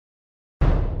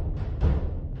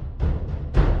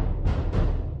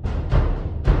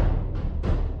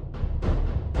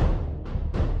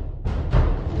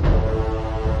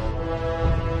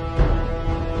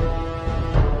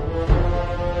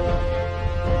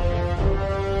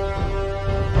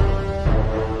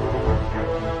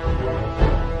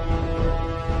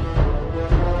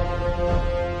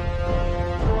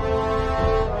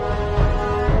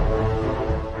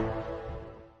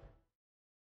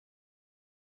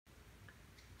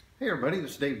Hey everybody,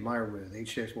 this is Dave Meyer with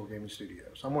HTX Wargaming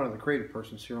Studios. I'm one of the creative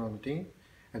persons here on the team,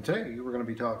 and today we're going to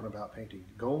be talking about painting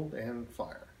gold and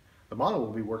fire. The model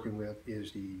we'll be working with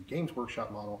is the Games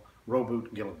Workshop model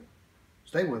Roboute Guilliman.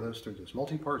 Stay with us through this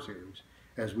multi-part series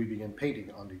as we begin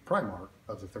painting on the Primarch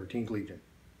of the 13th Legion.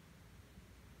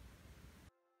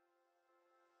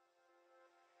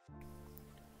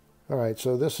 Alright,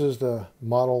 so this is the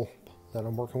model that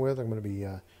I'm working with. I'm going to be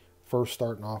first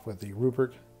starting off with the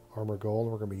Roboute Armor Gold.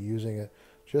 We're going to be using it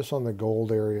just on the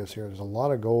gold areas here. There's a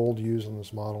lot of gold used in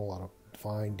this model, a lot of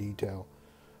fine detail.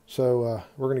 So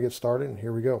we're going to get started, and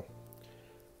here we go.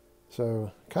 So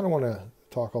kind of want to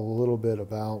talk a little bit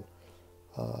about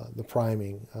the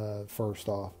priming first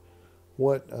off.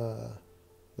 What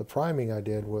the priming I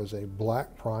did was a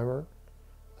black primer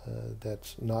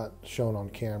that's not shown on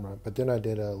camera, but then I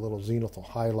did a little zenithal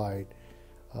highlight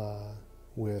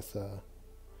with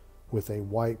a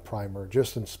white primer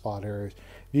just in spot areas.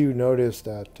 You notice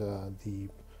that the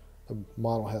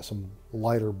model has some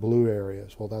lighter blue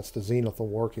areas. Well, that's the zenithal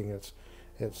working. It's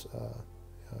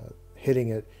hitting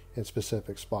it in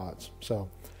specific spots. So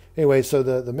anyway, so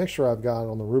the mixture I've got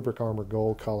on the Roboute Armor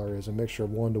Gold color is a mixture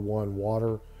of 1-to-1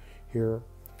 water here.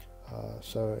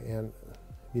 And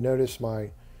you notice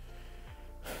my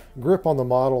grip on the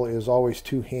model is always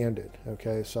two-handed.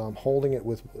 Okay, so I'm holding it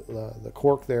with the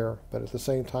cork there, but at the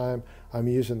same time I'm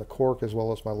using the cork as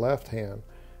well as my left hand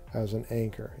as an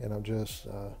anchor, and I'm just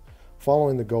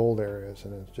following the gold areas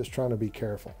and just trying to be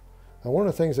careful. Now, one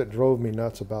of the things that drove me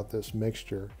nuts about this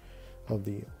mixture of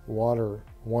the water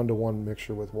 1-to-1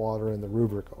 mixture with water and the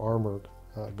Roboute Armor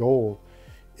Gold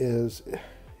is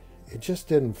it just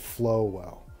didn't flow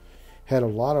well. Had a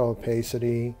lot of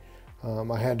opacity.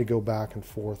 I had to go back and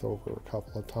forth over a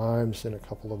couple of times in a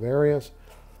couple of areas,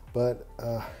 but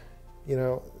you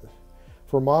know,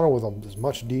 for a model with as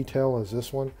much detail as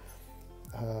this one,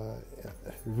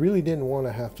 really didn't want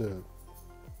to have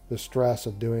the stress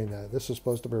of doing that. This is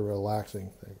supposed to be a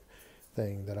relaxing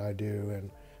thing that I do,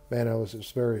 and man, it was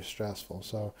very stressful.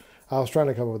 So I was trying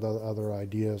to come up with other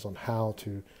ideas on how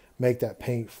to make that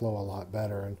paint flow a lot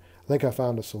better, and I think I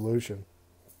found a solution.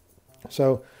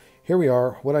 So here we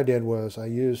are. What I did was I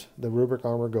used the Roboute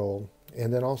Armor Gold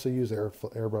and then also used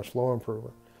AIRBRUSH Flow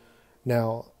Improver.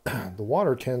 Now, the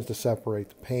water tends to separate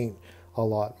the paint a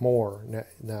lot more.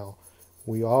 Now,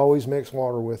 we always mix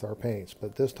water with our paints,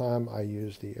 but this time I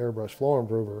used the AIRBRUSH Flow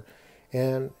Improver,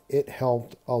 and it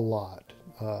helped a lot.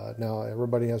 Now,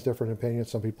 everybody has different opinions.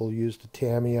 Some people use the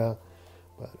Tamiya,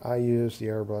 but I used the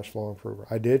AIRBRUSH Flow Improver.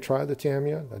 I did try the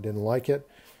Tamiya. I didn't like it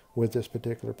with this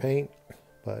particular paint,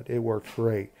 but it worked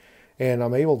great. And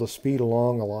I'm able to speed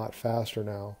along a lot faster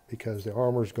now because the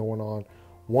armor's going on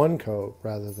one coat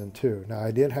rather than two. Now,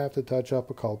 I did have to touch up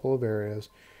a couple of areas.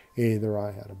 Either I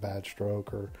had a bad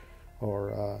stroke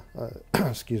or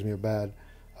excuse me, a bad,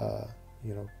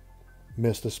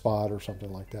 missed a spot or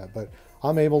something like that. But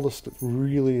I'm able to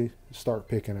really start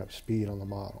picking up speed on the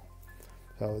model.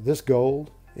 So this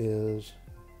gold it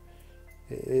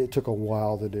took a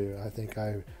while to do. I think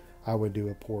I would do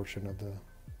a portion of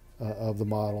the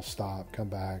model, stop, come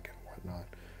back, and whatnot.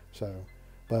 So,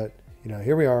 but you know,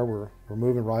 here we are. We're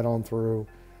moving right on through.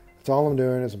 That's all I'm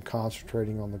doing is I'm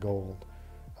concentrating on the gold.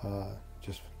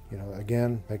 Just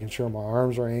again, making sure my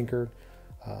arms are anchored.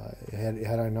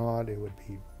 Had I not, it would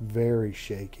be very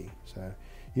shaky. So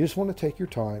you just want to take your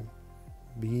time,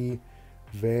 be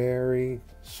very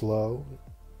slow,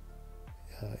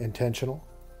 intentional,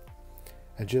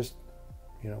 and just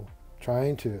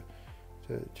trying to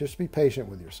just be patient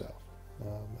with yourself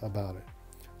about it.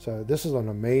 So this is an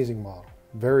amazing model,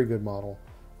 very good model.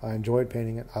 I enjoyed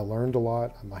painting it. I learned a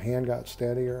lot. My hand got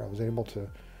steadier. I was able to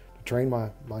train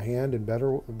my hand in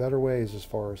better ways as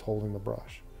far as holding the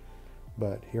brush.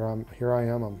 But here I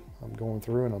am. I'm going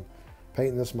through and I'm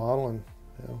painting this model, and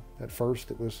at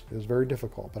first it was very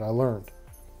difficult, but I learned.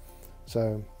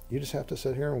 So you just have to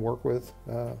sit here and work with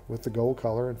the gold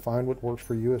color and find what works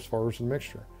for you as far as the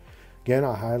mixture. Again,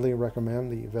 I highly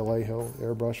recommend the Vallejo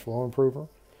AIRBRUSH Flow Improver,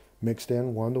 mixed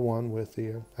in 1-to-1 with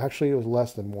the, actually it was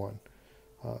less than 1,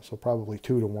 so probably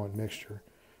 2-to-1 mixture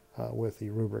with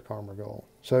the Roboute Armor Gold.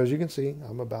 So as you can see,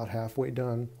 I'm about halfway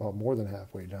done, well, more than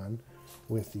halfway done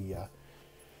with the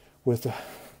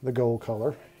gold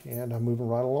color, and I'm moving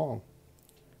right along.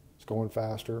 It's going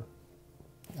faster.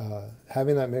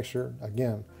 Having that mixture,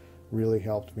 again, really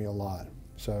helped me a lot.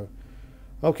 So,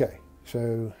 okay,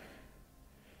 so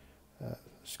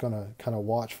just going to kind of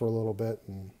watch for a little bit,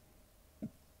 and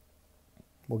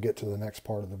we'll get to the next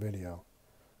part of the video.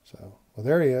 So, well,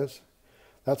 there he is.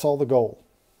 That's all the gold.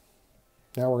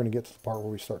 Now we're going to get to the part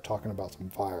where we start talking about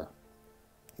some fire.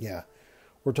 Yeah,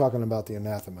 We're talking about the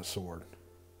anathema sword.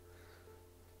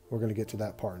 We're going to get to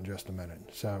that part in just a minute.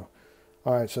 So,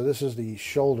 all right, so this is the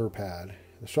shoulder pad.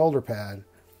 The shoulder pad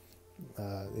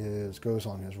goes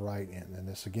on his right end. And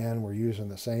this, again, we're using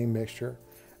the same mixture.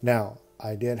 Now,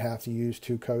 I did have to use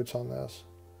 2 coats on this,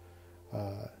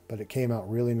 but it came out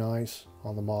really nice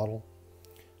on the model.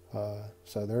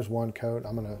 So there's 1 coat.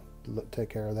 I'm going to take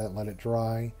care of that and let it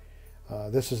dry.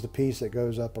 This is the piece that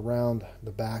goes up around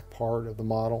the back part of the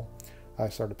model. I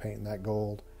started painting that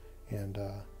gold and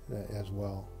as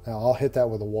well. Now I'll hit that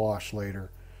with a wash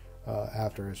later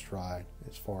after it's dried.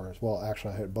 As far as, well,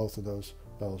 actually I hit both of those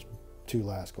 2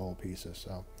 last gold pieces.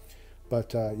 So,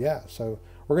 but yeah, so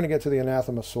we're going to get to the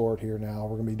anathema sword here now.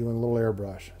 We're going to be doing a little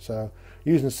airbrush. So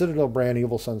using Citadel brand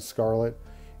Evil Sun Scarlet.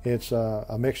 It's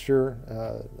a mixture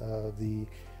of the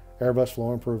airbrush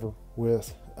flow improver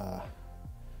with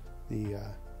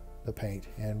the paint,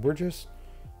 and we're just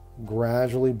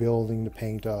gradually building the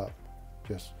paint up,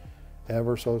 just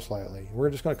ever so slightly. We're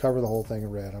just going to cover the whole thing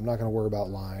in red. I'm not going to worry about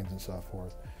lines and so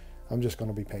forth. I'm just going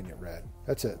to be painting it red.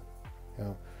 That's it. You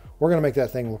know, we're going to make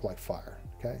that thing look like fire.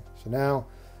 Okay. So now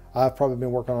I've probably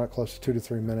been working on it close to 2 to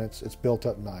 3 minutes. It's built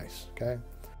up nice. Okay.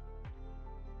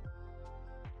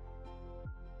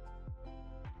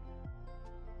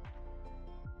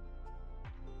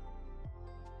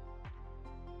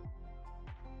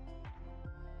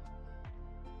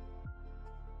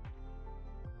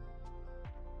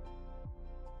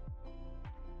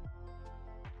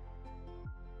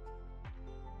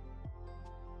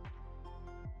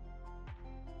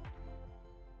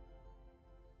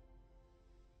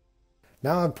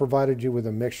 Now I've provided you with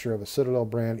a mixture of a Citadel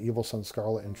brand Evil Sun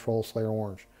Scarlet and Troll Slayer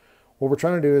Orange. What we're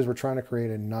trying to do is we're trying to create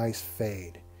a nice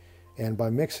fade. And by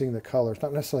mixing the colors,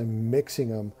 not necessarily mixing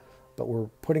them, but we're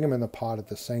putting them in the pot at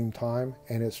the same time,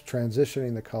 and it's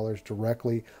transitioning the colors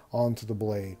directly onto the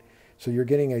blade. So you're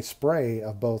getting a spray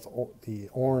of both the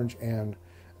orange and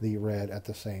the red at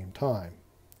the same time.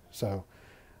 So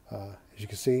as you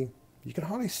can see, you can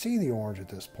hardly see the orange at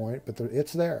this point, but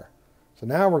it's there. So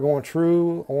now we're going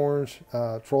true orange,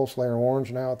 Troll Slayer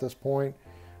Orange now at this point.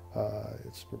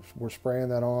 We're spraying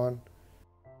that on.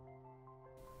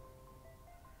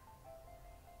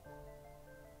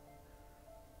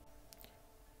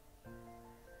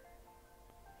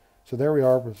 So there we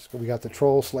are. We got the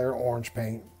Troll Slayer Orange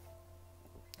paint.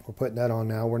 We're putting that on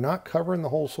now. We're not covering the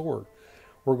whole sword.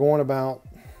 We're going about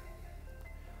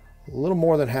a little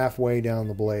more than halfway down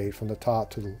the blade, from the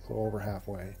top to over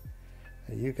halfway.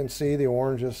 You can see the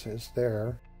orange is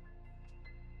there.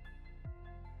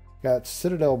 Got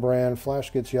Citadel brand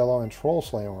Flash Gets Yellow and Troll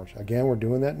Slayer Orange. Again, we're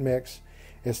doing that mix.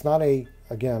 It's not a,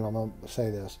 again, I'm going to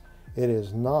say this, it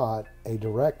is not a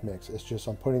direct mix. It's just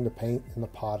I'm putting the paint in the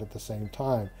pot at the same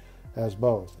time as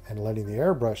both, and letting the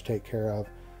airbrush take care of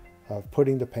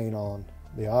putting the paint on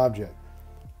the object.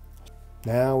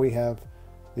 Now we have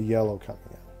the yellow coming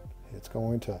in. It's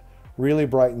going to really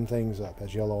brighten things up,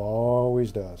 as yellow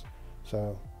always does.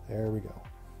 So there we go.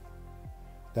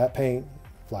 That paint,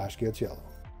 Flash Gets Yellow.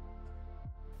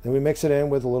 Then we mix it in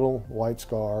with a little white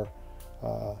scar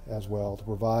as well to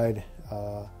provide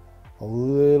a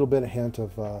little bit of hint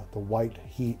of the white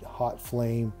heat, hot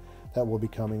flame that will be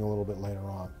coming a little bit later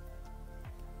on.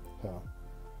 So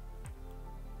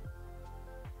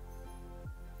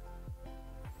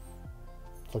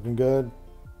it's looking good.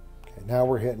 Okay, now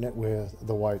we're hitting it with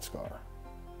the white scar.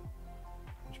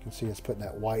 You can see it's putting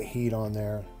that white heat on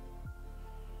there,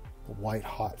 the white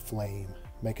hot flame,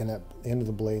 making that end of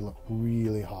the blade look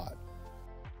really hot.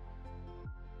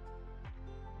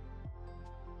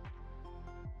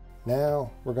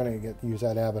 Now we're going to use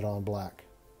that Abaddon black,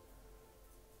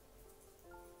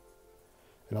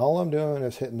 and all I'm doing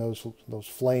is hitting those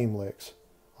flame licks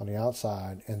on the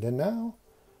outside, and then now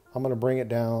I'm going to bring it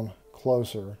down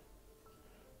closer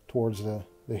towards the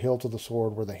hilt of the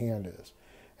sword where the hand is.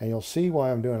 And you'll see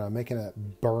why I'm doing it. I'm making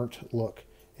that burnt look,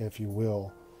 if you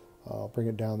will. I'll bring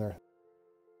it down there.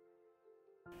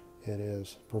 It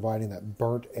is providing that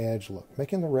burnt edge look,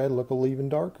 making the red look a little even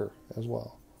darker as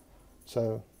well.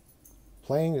 So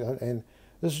playing, and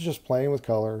this is just playing with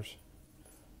colors.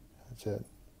 That's it.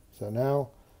 So now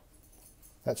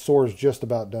that sword is just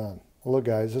about done. Well, look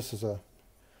guys, this is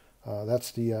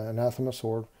that's the anathema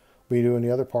sword. We'll be doing the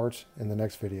other parts in the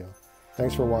next video.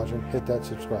 Thanks for watching. Hit that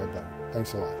subscribe button.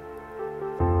 Thanks a lot.